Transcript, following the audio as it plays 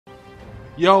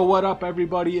Yo, what up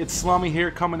everybody? It's Slummy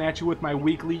here coming at you with my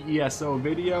weekly ESO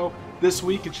video. This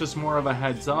week it's just more of a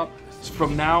heads up.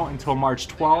 From now until March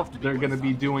 12th, they're going to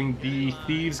be doing the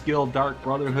Thieves Guild Dark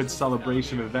Brotherhood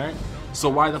celebration event. So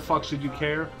why the fuck should you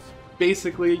care?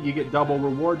 Basically, you get double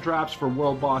reward drops for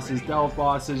world bosses, delve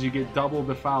bosses, you get double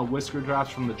defiled whisker drops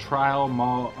from the trial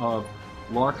mall of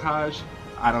Lorcage.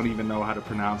 I don't even know how to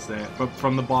pronounce that, but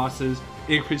from the bosses,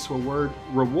 increased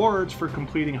rewards for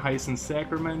completing heists and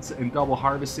sacraments, and double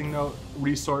harvesting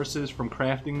resources from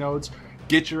crafting nodes.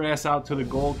 Get your ass out to the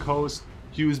Gold Coast,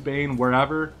 Hughes Bane,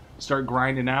 wherever. Start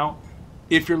grinding out.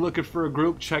 If you're looking for a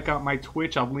group, check out my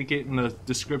Twitch. I'll link it in the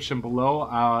description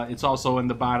below. It's also in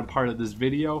the bottom part of this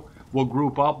video. We'll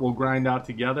group up, we'll grind out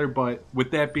together. But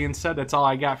with that being said, that's all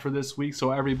I got for this week.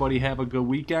 So everybody have a good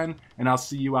weekend, and I'll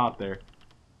see you out there.